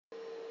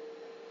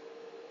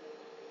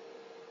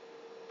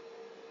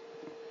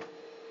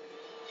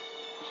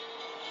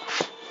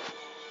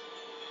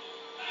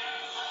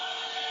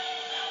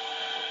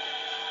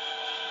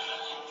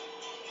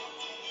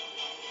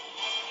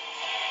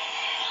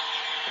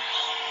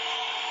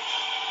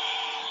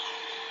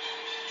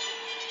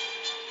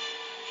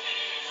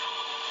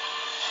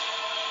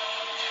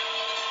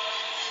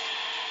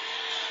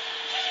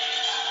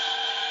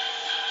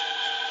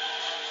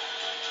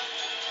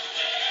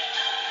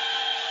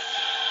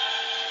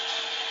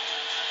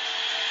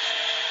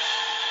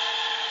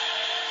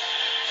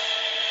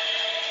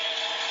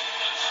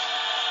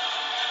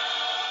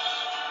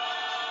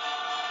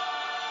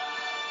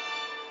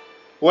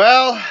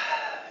Well,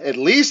 at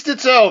least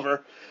it's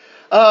over.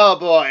 Oh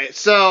boy.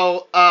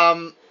 So,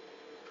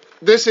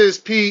 this is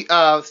PSG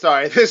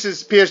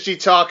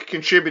Talk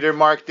contributor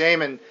Mark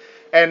Damon,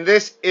 and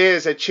this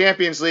is a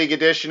Champions League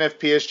edition of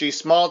PSG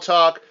Small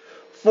Talk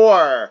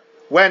for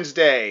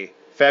Wednesday,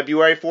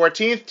 February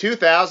 14th,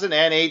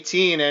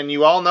 2018. And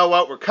you all know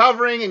what we're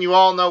covering, and you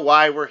all know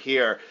why we're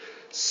here.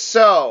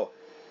 So,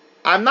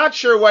 I'm not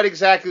sure what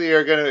exactly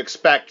you're going to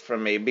expect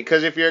from me,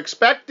 because if you're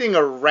expecting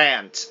a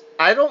rant,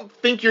 I don't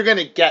think you're going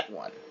to get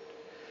one.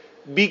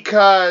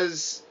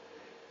 Because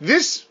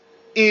this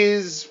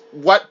is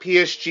what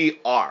PSG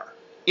are,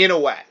 in a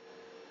way.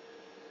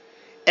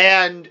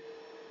 And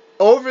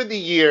over the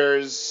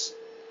years,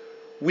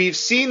 we've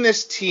seen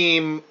this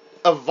team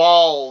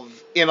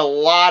evolve in a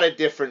lot of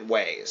different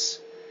ways.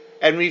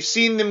 And we've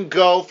seen them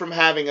go from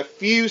having a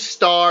few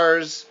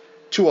stars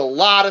to a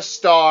lot of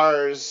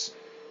stars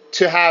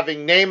to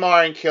having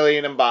Neymar and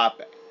Kylian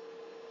Mbappe.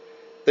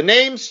 The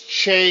names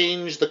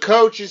change, the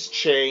coaches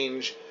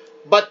change,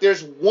 but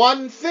there's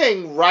one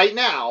thing right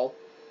now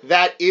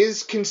that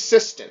is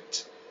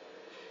consistent.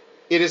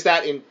 It is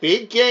that in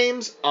big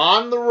games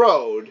on the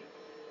road,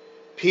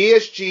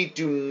 PSG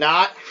do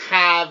not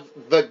have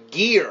the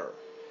gear,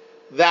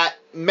 that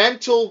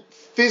mental,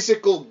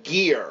 physical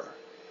gear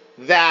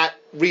that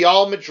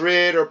Real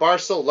Madrid or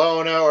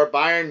Barcelona or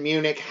Bayern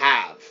Munich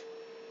have.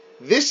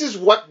 This is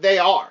what they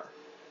are.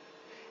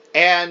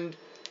 And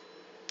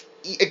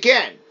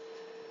again,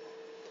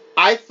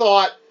 I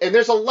thought, and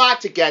there's a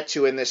lot to get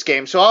to in this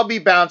game, so I'll be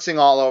bouncing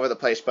all over the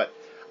place, but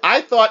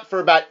I thought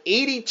for about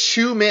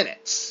 82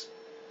 minutes,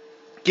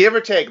 give or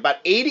take, about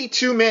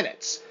 82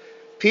 minutes,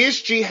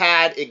 PSG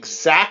had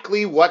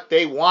exactly what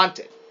they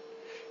wanted.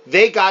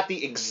 They got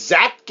the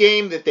exact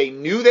game that they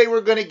knew they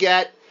were going to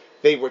get.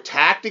 They were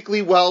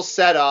tactically well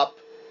set up.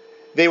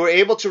 They were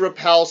able to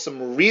repel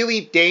some really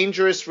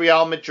dangerous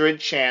Real Madrid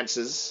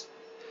chances.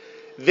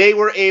 They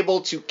were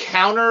able to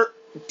counter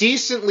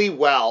decently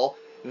well.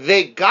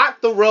 They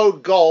got the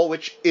road goal,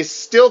 which is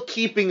still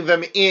keeping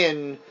them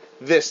in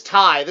this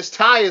tie. This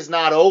tie is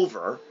not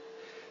over.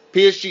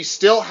 PSG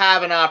still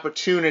have an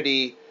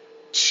opportunity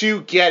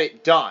to get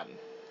it done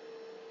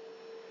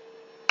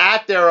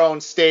at their own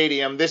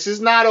stadium. This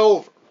is not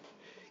over.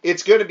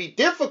 It's going to be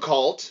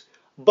difficult,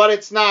 but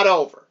it's not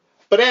over.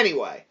 But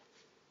anyway,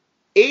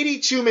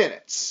 82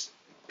 minutes.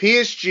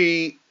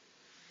 PSG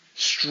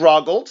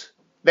struggled.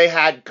 They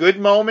had good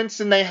moments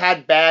and they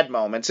had bad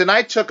moments. And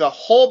I took a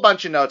whole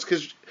bunch of notes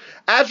because,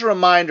 as a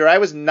reminder, I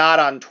was not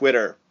on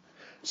Twitter.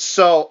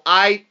 So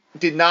I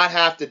did not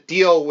have to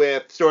deal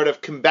with sort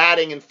of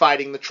combating and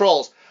fighting the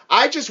trolls.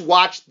 I just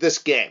watched this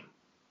game.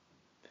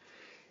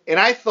 And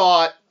I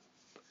thought,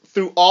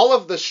 through all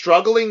of the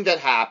struggling that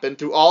happened,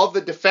 through all of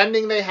the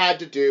defending they had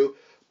to do,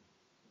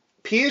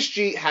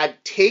 PSG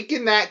had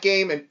taken that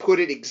game and put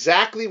it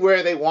exactly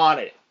where they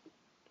wanted it.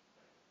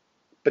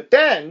 But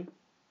then,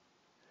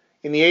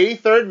 in the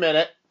 83rd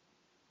minute,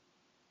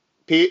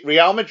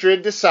 Real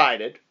Madrid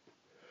decided,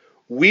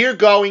 we're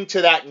going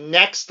to that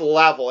next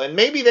level. And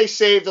maybe they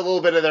saved a little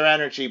bit of their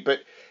energy,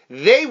 but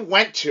they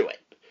went to it.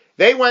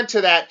 They went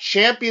to that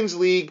Champions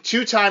League,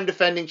 two-time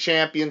defending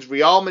champions,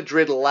 Real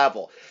Madrid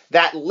level.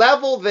 That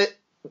level that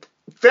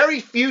very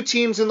few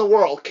teams in the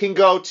world can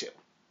go to.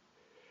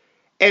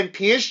 And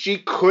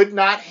PSG could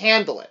not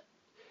handle it.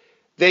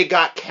 They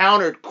got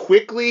countered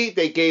quickly.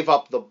 They gave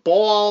up the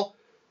ball.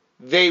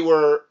 They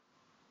were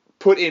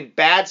put in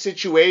bad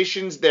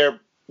situations. Their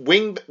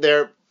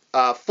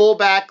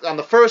fullback on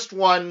the first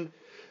one,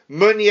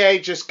 Meunier,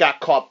 just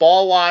got caught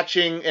ball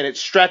watching, and it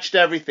stretched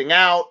everything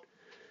out.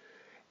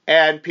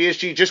 And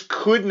PSG just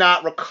could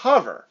not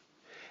recover.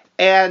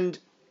 And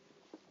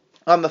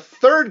on the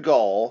third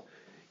goal,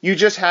 you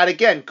just had,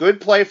 again, good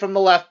play from the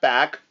left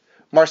back.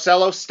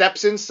 Marcelo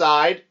steps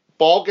inside.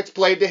 Ball gets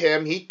played to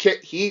him.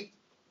 He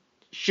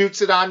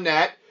shoots it on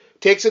net,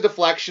 takes a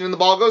deflection, and the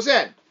ball goes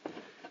in.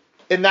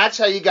 And that's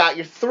how you got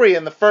your three.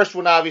 And the first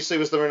one, obviously,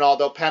 was the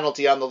Ronaldo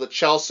penalty on the Lo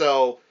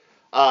Celso.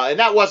 And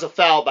that was a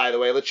foul, by the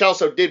way. Lo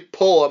Celso did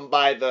pull him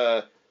by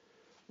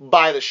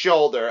the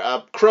shoulder.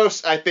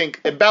 Kroos, I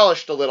think,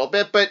 embellished a little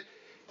bit, but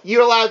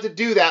you're allowed to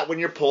do that when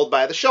you're pulled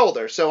by the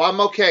shoulder. So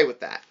I'm okay with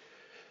that.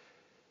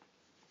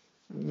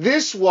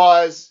 This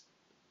was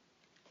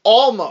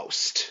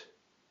almost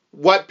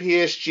what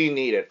PSG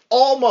needed.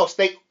 Almost.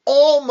 They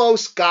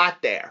almost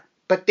got there,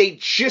 but they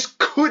just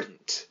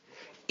couldn't.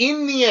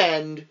 In the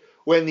end,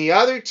 when the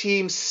other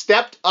team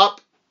stepped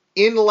up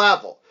in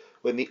level,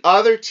 when the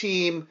other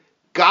team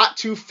got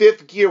to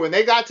fifth gear, when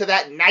they got to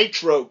that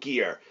nitro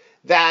gear,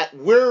 that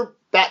badass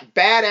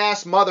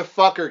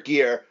motherfucker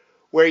gear,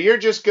 where you're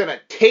just going to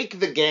take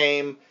the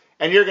game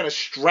and you're going to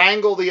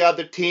strangle the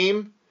other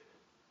team,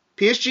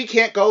 PSG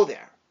can't go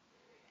there.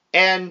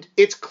 And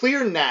it's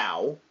clear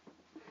now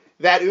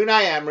that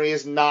Unai Emery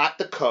is not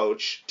the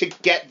coach to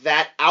get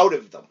that out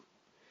of them.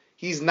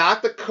 He's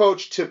not the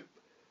coach to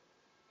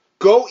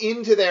go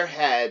into their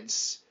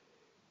heads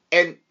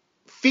and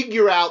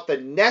figure out the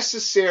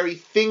necessary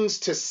things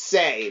to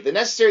say, the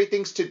necessary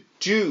things to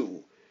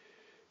do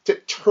to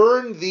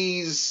turn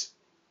these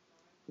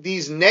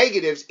these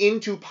negatives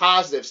into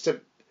positives, to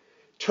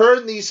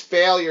turn these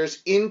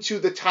failures into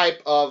the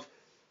type of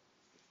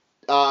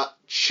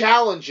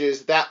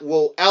challenges that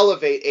will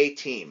elevate a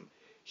team.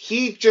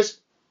 He just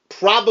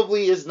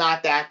probably is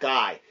not that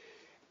guy.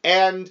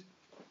 And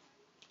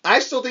I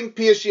still think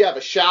PSG have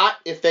a shot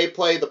if they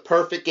play the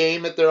perfect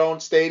game at their own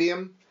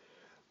stadium.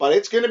 But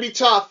it's going to be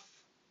tough.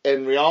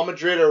 And Real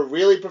Madrid are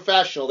really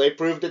professional. They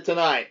proved it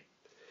tonight.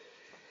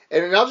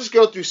 And I'll just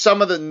go through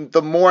some of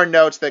the more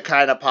notes that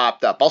kind of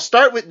popped up. I'll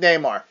start with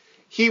Neymar.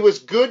 He was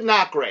good,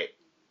 not great.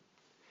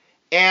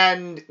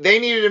 And they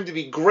needed him to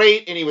be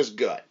great, and he was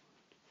good.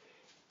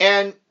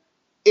 And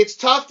it's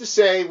tough to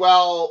say,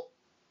 well,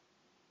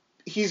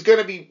 he's going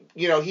to be,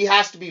 he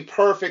has to be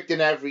perfect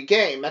in every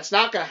game. That's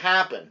not going to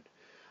happen.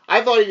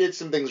 I thought he did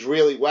some things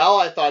really well.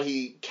 I thought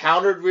he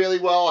countered really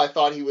well. I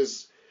thought he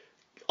was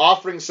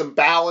offering some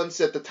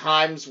balance at the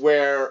times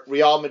where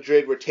Real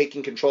Madrid were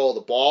taking control of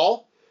the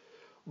ball.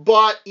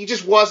 But he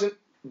just wasn't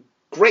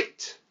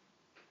great.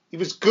 He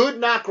was good,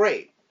 not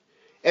great.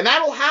 And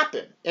that'll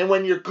happen. And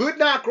when you're good,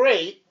 not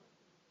great,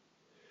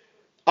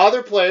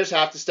 other players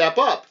have to step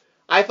up.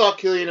 I thought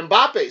Kylian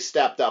Mbappe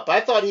stepped up.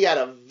 I thought he had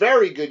a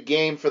very good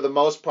game for the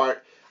most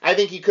part. I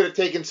think he could have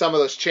taken some of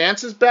those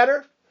chances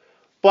better.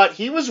 But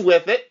he was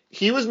with it.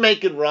 He was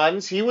making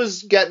runs. He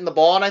was getting the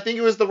ball. And I think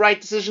it was the right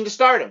decision to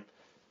start him.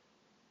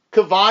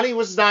 Cavani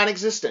was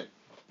non-existent.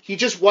 He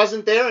just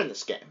wasn't there in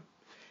this game.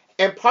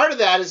 And part of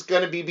that is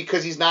going to be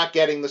because he's not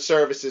getting the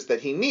services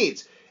that he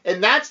needs.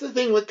 And that's the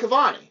thing with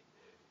Cavani.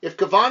 If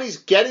Cavani's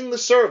getting the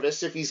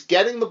service, if he's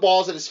getting the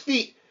balls at his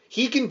feet,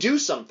 he can do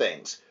some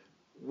things.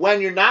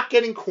 When you're not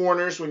getting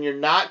corners, when you're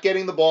not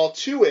getting the ball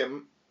to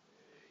him,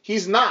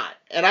 he's not.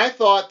 And I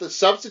thought the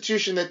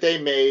substitution that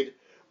they made,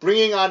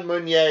 bringing on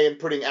Meunier and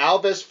putting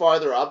Alves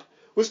farther up,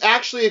 was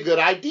actually a good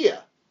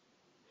idea.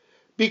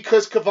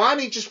 Because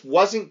Cavani just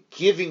wasn't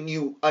giving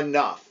you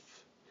enough.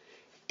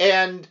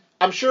 And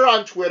I'm sure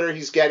on Twitter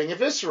he's getting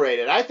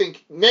eviscerated. I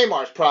think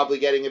Neymar's probably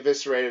getting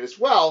eviscerated as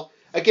well.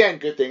 Again,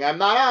 good thing I'm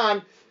not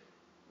on.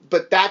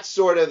 But that's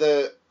sort of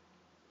the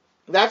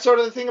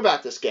thing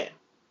about this game.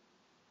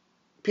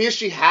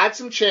 PSG had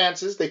some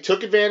chances. They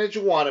took advantage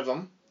of one of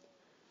them.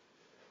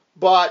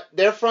 But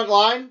their front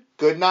line,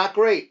 good, not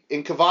great.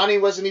 And Cavani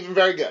wasn't even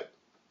very good.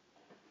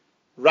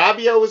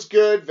 Rabiot was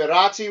good.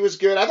 Verratti was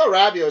good. I thought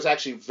Rabiot was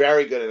actually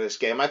very good in this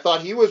game. I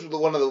thought he was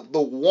one of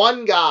the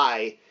one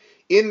guy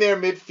in their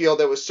midfield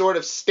that was sort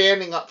of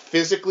standing up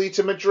physically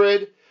to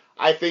Madrid.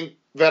 I think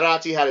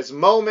Verratti had his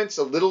moments,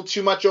 a little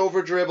too much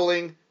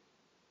over-dribbling.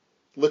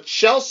 Lo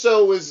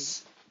Celso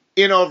was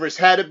in over his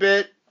head a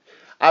bit.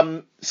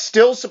 I'm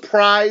still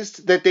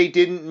surprised that they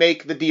didn't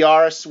make the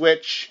Diarra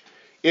switch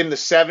in the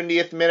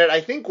 70th minute.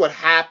 I think what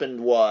happened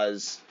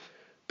was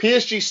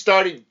PSG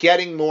started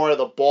getting more of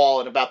the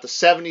ball in about the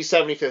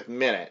 75th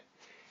minute.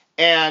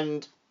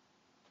 And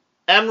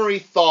Emery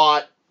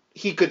thought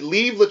he could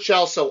leave Lo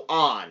Celso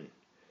on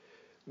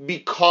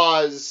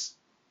because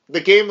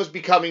the game was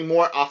becoming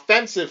more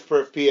offensive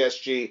for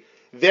PSG.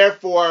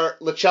 Therefore,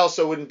 Lo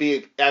Celso wouldn't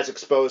be as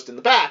exposed in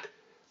the back.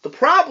 The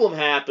problem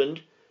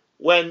happened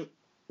when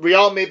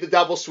Real made the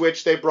double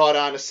switch. They brought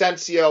on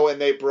Asensio and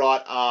they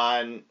brought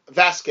on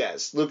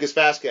Lucas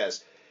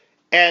Vazquez.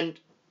 And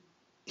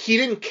he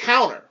didn't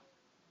counter.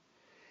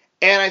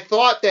 And I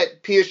thought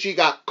that PSG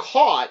got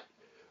caught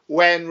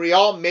when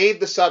Real made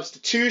the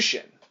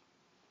substitution.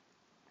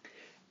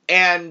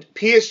 And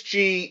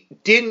PSG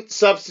didn't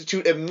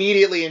substitute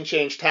immediately and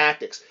change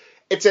tactics.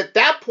 It's at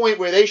that point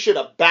where they should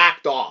have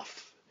backed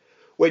off.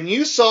 When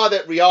you saw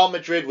that Real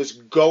Madrid was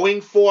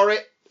going for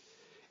it,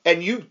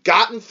 and you'd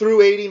gotten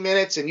through 80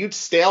 minutes and you'd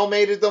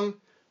stalemated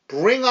them,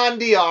 bring on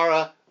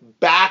Diarra,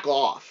 back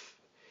off.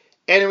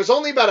 And it was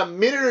only about a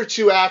minute or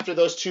two after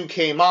those two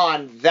came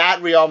on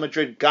that Real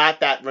Madrid got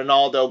that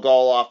Ronaldo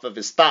goal off of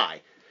his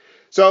thigh.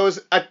 So it was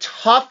a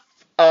tough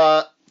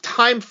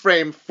time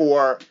frame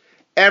for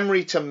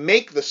Emery to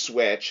make the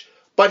switch,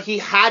 but he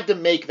had to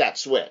make that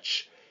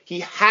switch.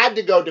 He had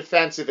to go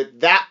defensive at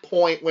that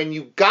point when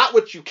you got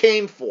what you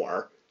came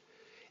for.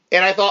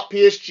 And I thought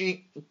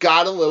PSG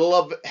got a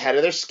little ahead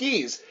of their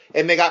skis,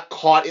 and they got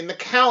caught in the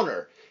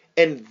counter.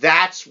 And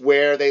that's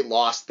where they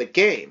lost the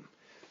game.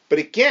 But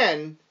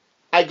again,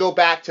 I go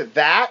back to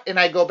that, and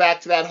I go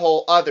back to that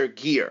whole other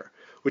gear,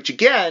 which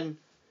again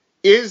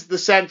is the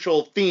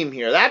central theme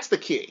here. That's the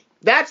key.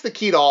 That's the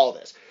key to all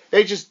this.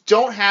 They just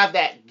don't have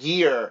that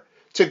gear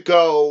to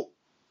go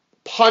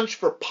punch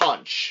for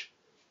punch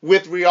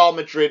with Real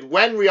Madrid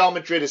when Real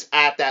Madrid is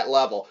at that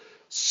level.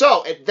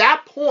 So at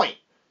that point,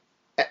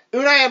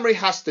 Unai Emery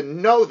has to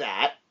know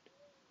that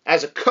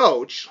as a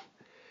coach,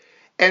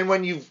 and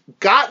when you've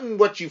gotten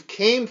what you've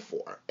came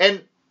for,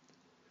 and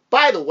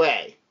by the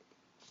way,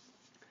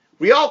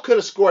 Real could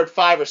have scored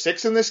 5 or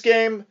 6 in this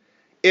game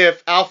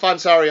if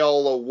Alphonse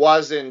Areola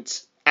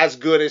wasn't as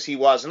good as he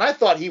was, and I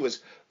thought he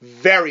was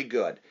very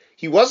good.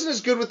 He wasn't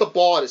as good with the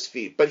ball at his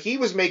feet, but he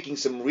was making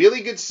some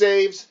really good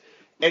saves,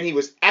 and he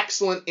was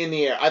excellent in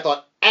the air. I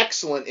thought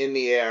excellent in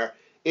the air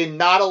in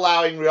not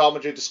allowing Real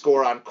Madrid to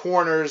score on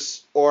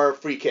corners or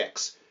free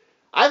kicks.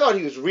 I thought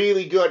he was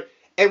really good.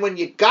 And when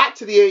you got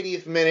to the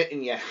 80th minute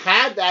and you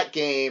had that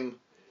game,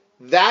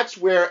 that's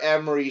where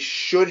Emery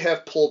should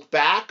have pulled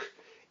back,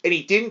 and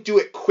he didn't do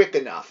it quick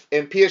enough.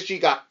 And PSG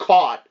got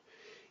caught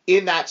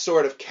in that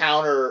sort of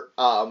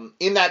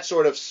in that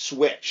sort of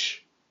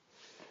switch.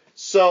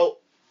 So,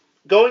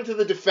 going to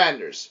the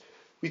defenders,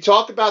 we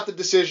talk about the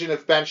decision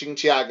of benching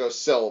Thiago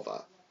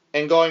Silva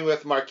and going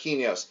with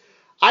Marquinhos.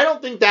 I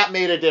don't think that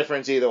made a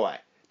difference either way.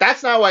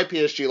 That's not why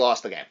PSG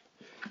lost the game.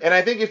 And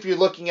I think if you're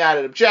looking at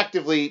it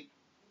objectively,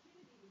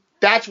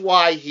 that's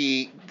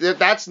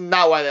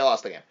not why they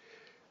lost the game.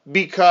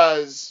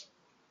 Because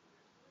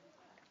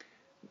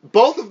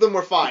both of them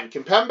were fine.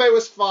 Kimpembe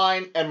was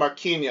fine and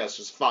Marquinhos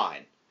was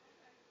fine.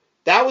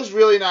 That was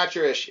really not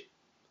your issue.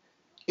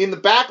 In the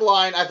back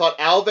line, I thought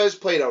Alves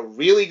played a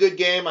really good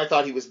game. I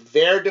thought he was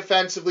there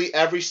defensively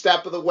every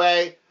step of the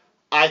way.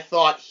 I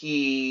thought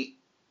he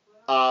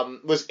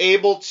was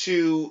able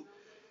to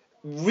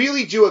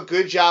really do a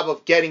good job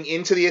of getting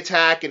into the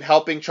attack and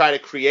helping try to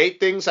create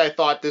things. I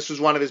thought this was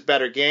one of his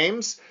better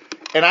games.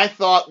 And I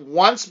thought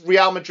once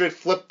Real Madrid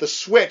flipped the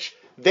switch,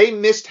 they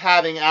missed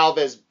having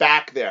Alves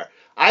back there.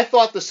 I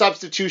thought the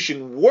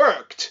substitution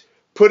worked,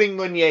 putting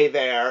Meunier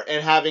there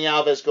and having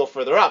Alves go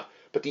further up.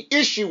 But the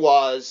issue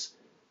was,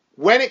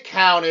 when it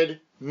counted,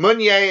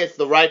 Meunier as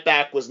the right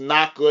back was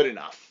not good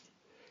enough.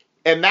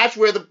 And that's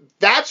where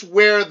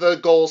the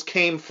goals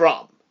came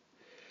from.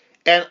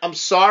 And I'm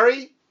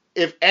sorry,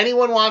 if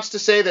anyone wants to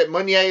say that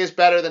Meunier is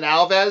better than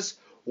Alves,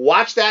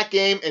 watch that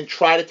game and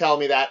try to tell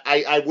me that.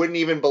 I wouldn't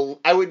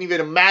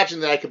even imagine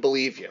that I could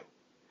believe you.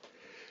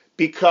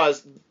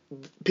 Because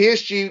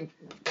PSG,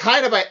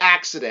 kind of by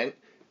accident,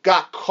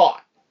 got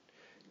caught.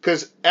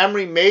 Because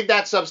Emery made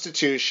that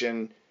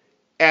substitution,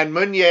 and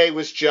Meunier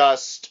was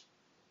just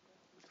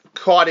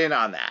caught in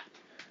on that.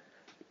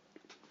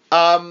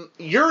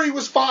 Yuri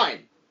was fine.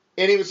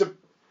 And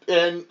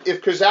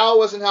if Kurzawa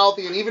wasn't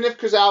healthy, and even if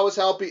Kurzawa was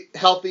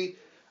healthy,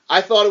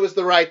 I thought it was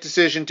the right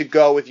decision to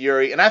go with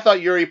Yuri. And I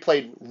thought Yuri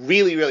played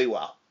really, really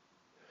well.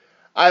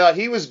 I thought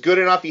he was good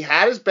enough. He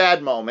had his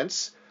bad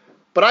moments.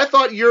 But I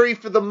thought Yuri,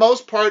 for the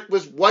most part,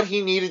 was what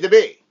he needed to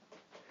be.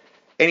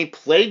 And he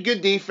played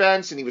good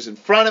defense, and he was in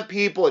front of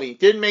people, and he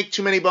didn't make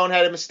too many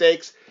boneheaded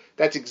mistakes.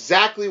 That's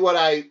exactly what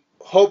I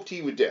hoped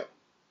he would do.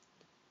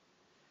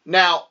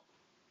 Now,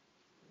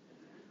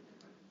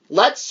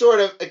 let's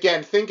sort of,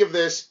 again, think of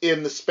this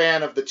in the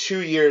span of the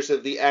 2 years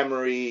of the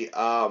Emery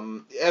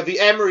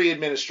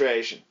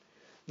administration.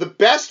 The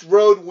best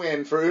road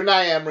win for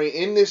Unai Emery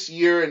in this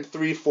year and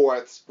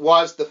 3/4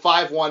 was the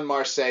 5-1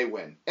 Marseille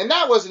win. And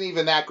that wasn't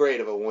even that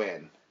great of a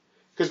win.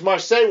 Because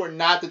Marseille were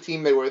not the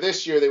team they were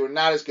this year. They were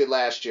not as good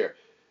last year.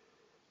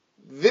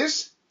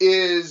 This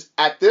is,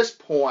 at this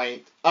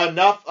point,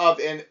 enough of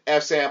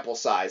a sample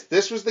size.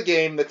 This was the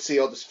game that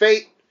sealed his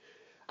fate.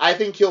 I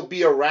think he'll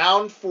be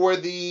around for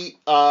the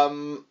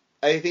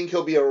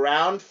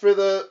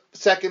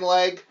second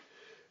leg,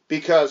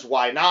 because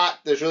why not?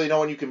 There's really no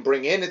one you can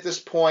bring in at this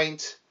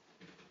point.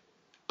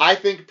 I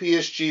think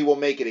PSG will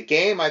make it a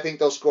game. I think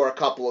they'll score a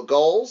couple of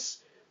goals.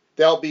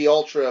 They'll be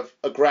ultra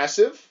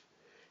aggressive,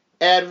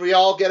 and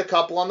Real get a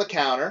couple on the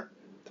counter.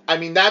 I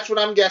mean, that's what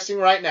I'm guessing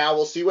right now.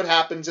 We'll see what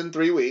happens in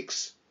 3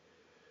 weeks.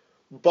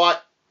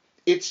 But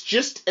it's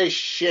just a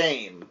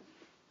shame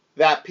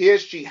that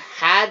PSG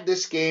had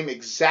this game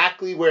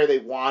exactly where they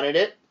wanted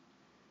it,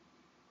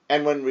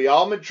 and when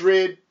Real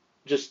Madrid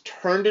just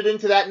turned it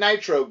into that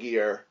nitro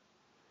gear,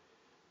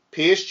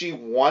 PSG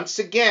once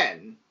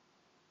again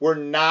were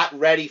not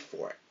ready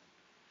for it.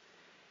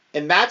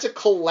 And that's a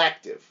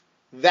collective.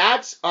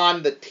 That's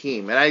on the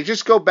team. And I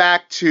just go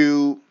back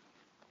to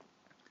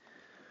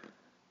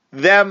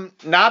them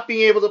not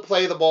being able to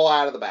play the ball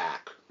out of the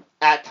back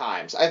at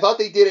times. I thought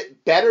they did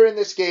it better in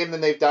this game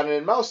than they've done it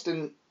in most,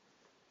 and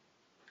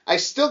I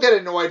still get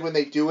annoyed when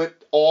they do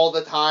it all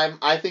the time.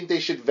 I think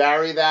they should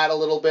vary that a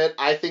little bit.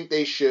 I think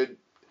they should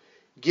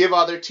give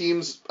other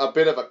teams a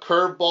bit of a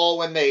curveball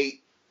when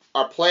they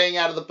are playing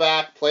out of the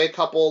back, play a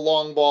couple of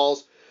long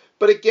balls.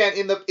 But again,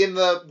 in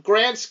the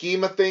grand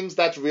scheme of things,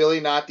 that's really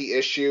not the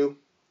issue.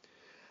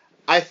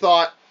 I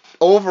thought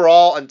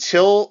overall,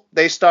 until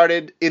they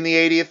started in the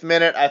 80th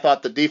minute, I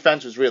thought the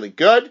defense was really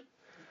good.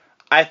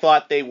 I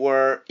thought they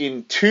were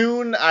in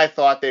tune. I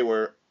thought they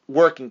were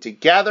working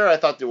together. I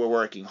thought they were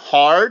working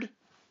hard.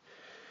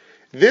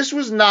 This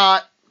was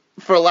not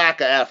for lack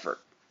of effort.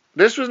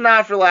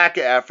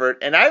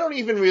 And I don't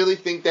even really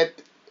think that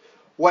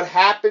what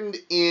happened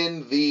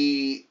in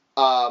the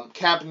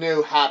Camp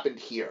Nou happened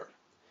here.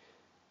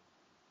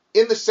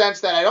 In the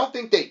sense that I don't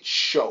think they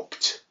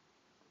choked.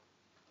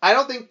 I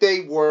don't think they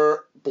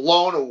were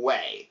blown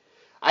away.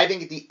 I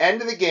think at the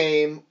end of the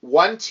game,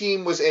 one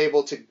team was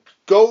able to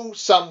go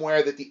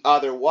somewhere that the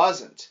other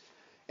wasn't.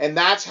 And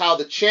that's how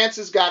the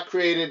chances got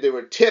created. They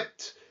were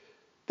tipped.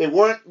 They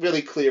weren't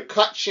really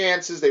clear-cut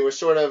chances. They were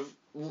sort of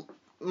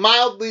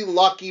mildly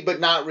lucky, but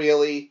not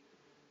really.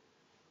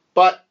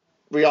 But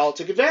Real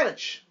took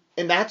advantage.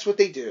 And that's what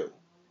they do.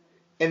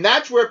 And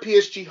that's where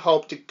PSG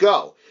hoped to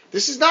go.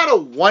 This is not a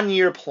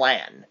one-year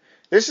plan.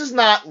 This is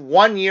not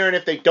 1 year, and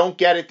if they don't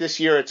get it this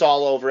year, it's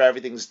all over,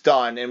 everything's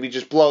done, and we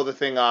just blow the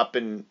thing up,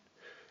 and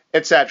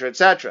et cetera, et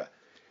cetera.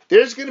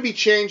 There's going to be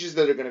changes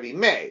that are going to be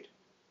made.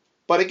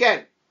 But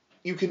again,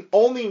 you can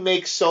only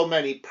make so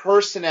many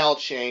personnel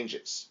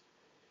changes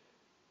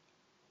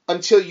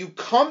until you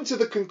come to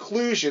the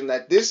conclusion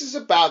that this is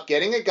about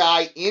getting a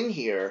guy in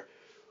here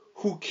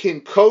who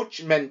can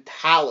coach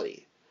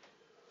mentality,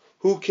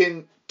 who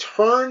can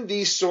turn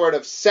these sort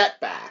of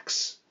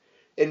setbacks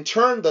and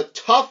turn the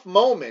tough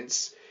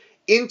moments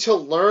into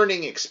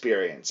learning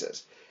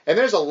experiences. And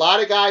there's a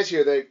lot of guys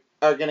here that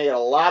are going to get a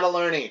lot of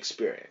learning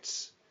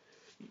experience.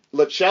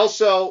 Lo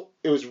Celso,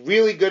 it was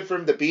really good for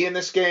him to be in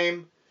this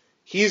game.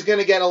 He's going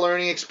to get a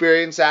learning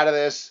experience out of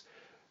this.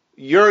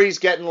 Yuri's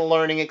getting a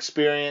learning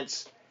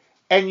experience.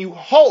 And you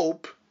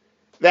hope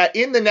that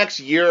in the next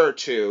year or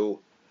two,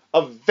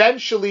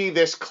 eventually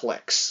this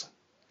clicks.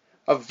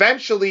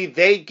 Eventually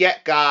they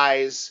get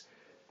guys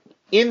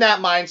in that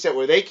mindset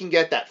where they can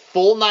get that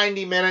full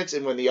 90 minutes,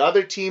 and when the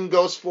other team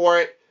goes for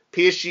it,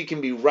 PSG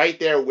can be right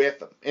there with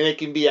them. And it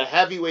can be a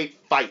heavyweight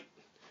fight.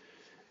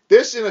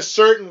 This, in a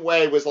certain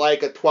way, was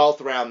like a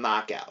 12th round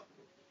knockout.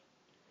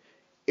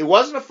 It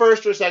wasn't a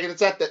first or a second.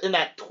 It's in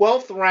that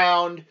 12th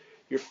round,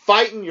 you're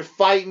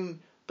fighting,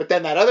 but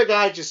then that other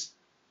guy just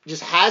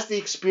has the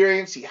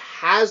experience. He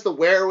has the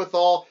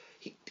wherewithal.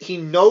 He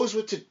knows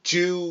what to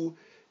do.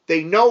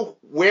 They know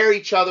where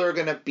each other are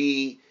going to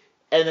be.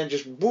 And then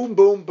just boom,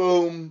 boom,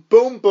 boom,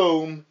 boom,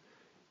 boom.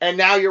 And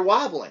now you're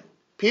wobbling.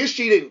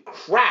 PSG didn't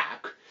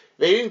crack.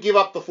 They didn't give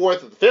up the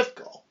fourth or the fifth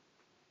goal.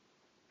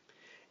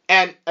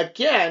 And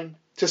again,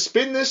 to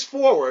spin this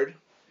forward,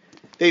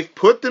 they've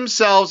put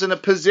themselves in a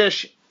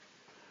position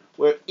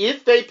where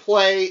if they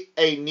play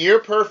a near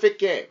perfect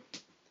game,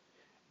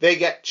 they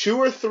get 2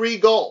 or 3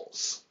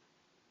 goals,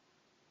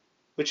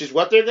 which is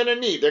what they're going to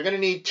need. They're going to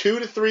need 2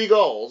 to 3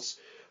 goals,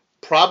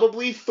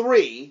 probably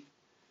 3,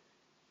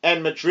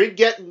 and Madrid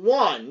get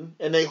 1,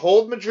 and they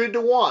hold Madrid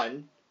to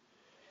 1.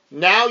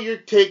 Now you're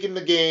taking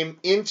the game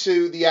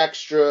into the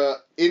extra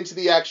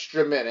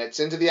minutes,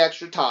 into the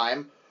extra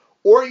time,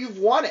 or you've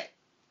won it.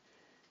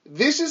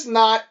 This is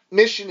not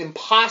mission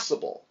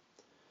impossible,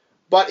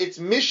 but it's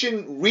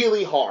mission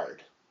really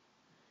hard.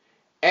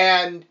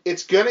 And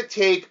it's going to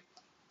take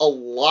a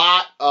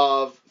lot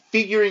of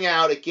figuring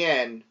out,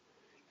 again,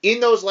 in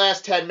those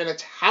last 10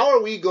 minutes, how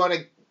are we going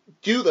to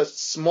do the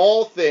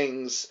small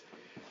things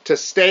to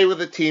stay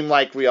with a team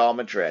like Real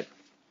Madrid?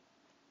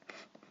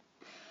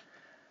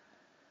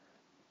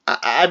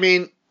 I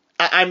mean,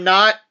 I'm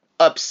not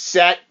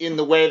upset in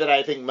the way that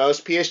I think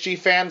most PSG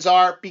fans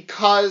are,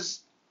 because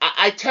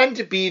I tend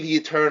to be the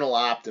eternal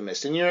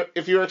optimist. And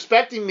if you're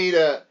expecting me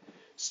to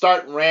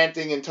start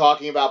ranting and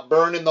talking about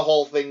burning the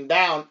whole thing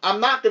down, I'm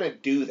not going to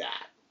do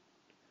that.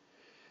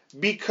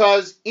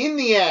 Because in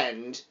the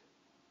end,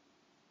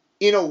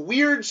 in a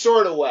weird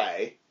sort of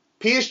way,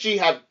 PSG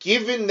have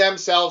given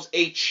themselves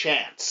a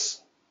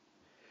chance.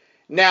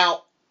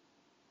 Now,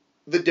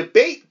 the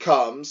debate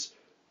comes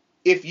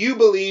if you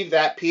believe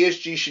that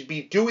PSG should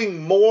be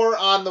doing more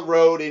on the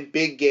road in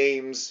big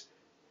games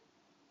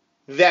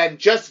than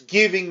just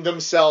giving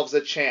themselves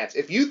a chance.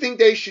 If you think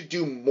they should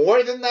do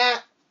more than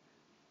that,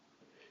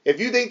 if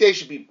you think they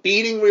should be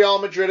beating Real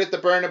Madrid at the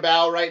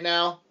Bernabeu right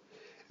now,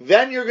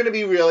 then you're going to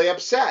be really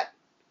upset.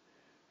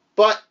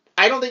 But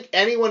I don't think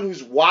anyone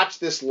who's watched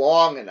this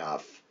long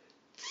enough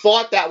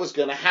thought that was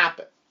going to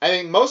happen. I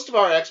think most of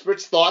our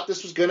experts thought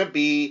this was going to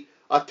be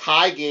a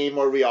tie game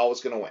where Real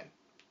was going to win.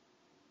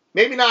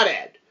 Maybe not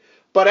Ed,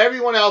 but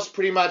everyone else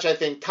pretty much, I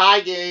think,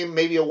 tie game,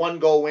 maybe a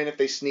 1-goal win if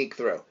they sneak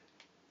through.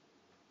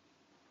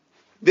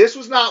 This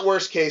was not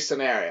worst case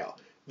scenario.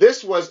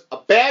 This was a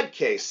bad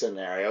case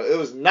scenario. It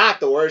was not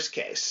the worst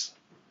case.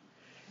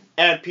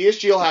 And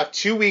PSG will have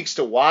 2 weeks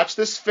to watch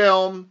this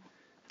film,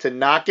 to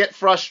not get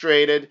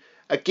frustrated.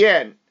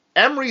 Again,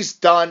 Emery's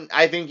done,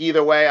 I think,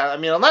 either way. I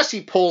mean, unless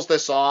he pulls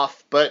this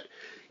off, but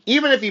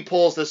even if he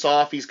pulls this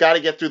off, he's got to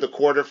get through the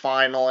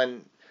quarterfinal.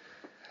 And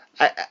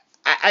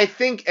I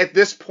think at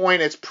this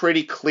point it's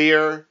pretty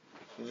clear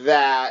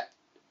that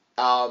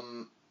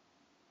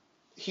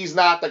he's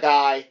not the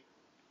guy,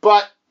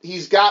 but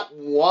he's got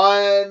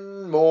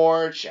one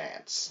more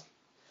chance.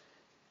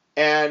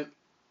 And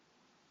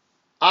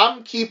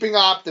I'm keeping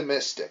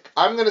optimistic.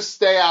 I'm going to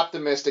stay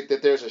optimistic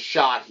that there's a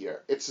shot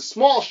here. It's a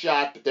small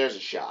shot, but there's a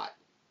shot.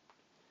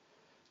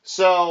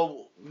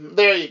 So,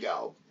 there you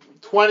go.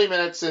 20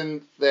 minutes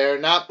in there,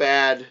 not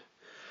bad.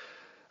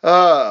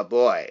 Oh,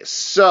 boy.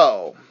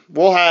 So,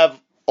 we'll have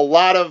a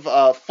lot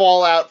of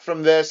fallout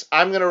from this.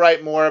 I'm going to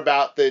write more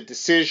about the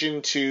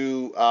decision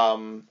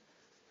to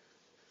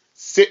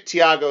sit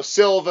Thiago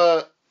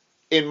Silva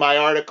in my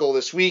article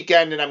this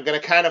weekend, and I'm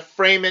going to kind of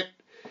frame it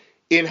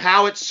in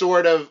how it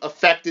sort of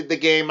affected the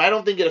game. I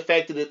don't think it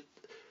affected it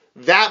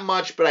that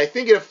much, but I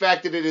think it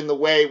affected it in the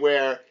way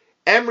where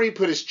Emery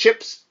put his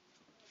chips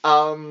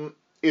on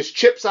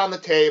the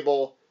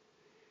table.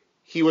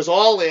 He was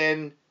all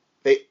in.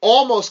 They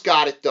almost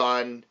got it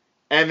done,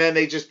 and then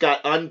they just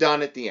got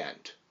undone at the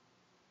end.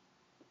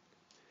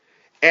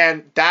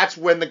 And that's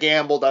when the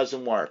gamble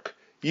doesn't work.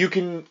 You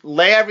can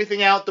lay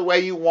everything out the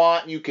way you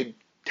want. You can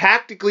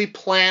tactically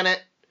plan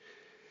it.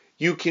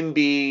 You can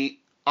be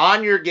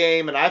on your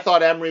game, and I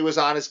thought Emery was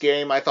on his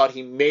game. I thought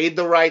he made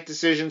the right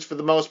decisions for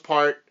the most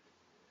part.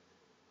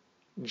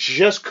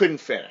 Just couldn't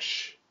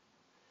finish.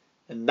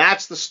 And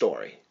that's the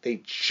story.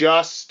 They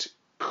just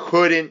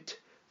couldn't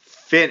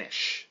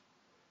finish.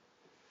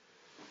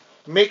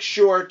 Make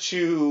sure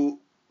to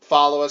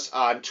follow us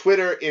on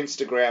Twitter,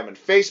 Instagram, and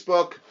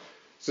Facebook.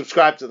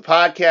 Subscribe to the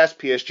podcast,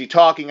 PSG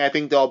Talking. I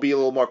think they'll be a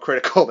little more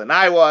critical than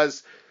I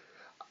was.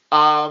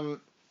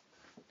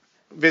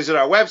 Visit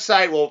our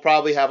website. We'll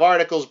probably have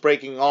articles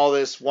breaking all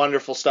this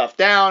wonderful stuff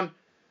down.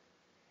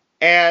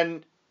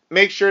 And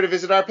make sure to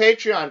visit our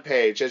Patreon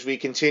page as we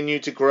continue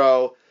to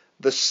grow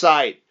the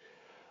site.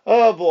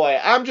 Oh boy,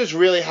 I'm just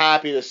really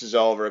happy this is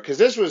over, because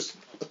this was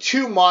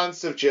 2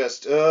 months of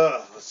just,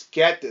 let's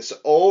get this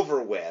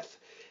over with.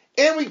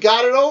 And we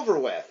got it over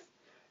with.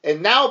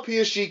 And now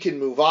PSG can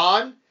move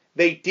on.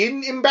 They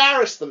didn't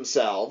embarrass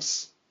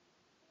themselves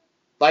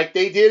like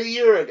they did a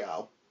year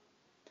ago.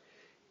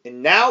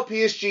 And now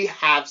PSG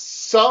have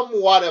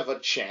somewhat of a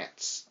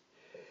chance.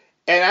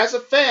 And as a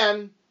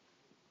fan,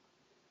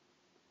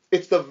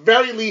 it's the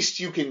very least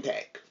you can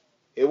take.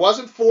 It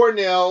wasn't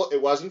 4-0.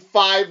 It wasn't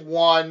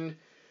 5-1.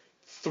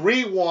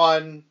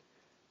 3-1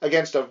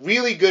 against a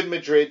really good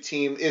Madrid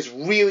team is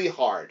really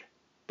hard.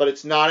 But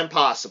it's not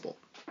impossible.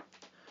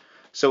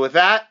 So with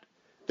that,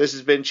 this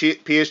has been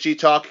PSG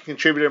Talk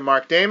contributor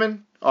Mark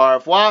Damon. Au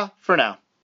revoir for now.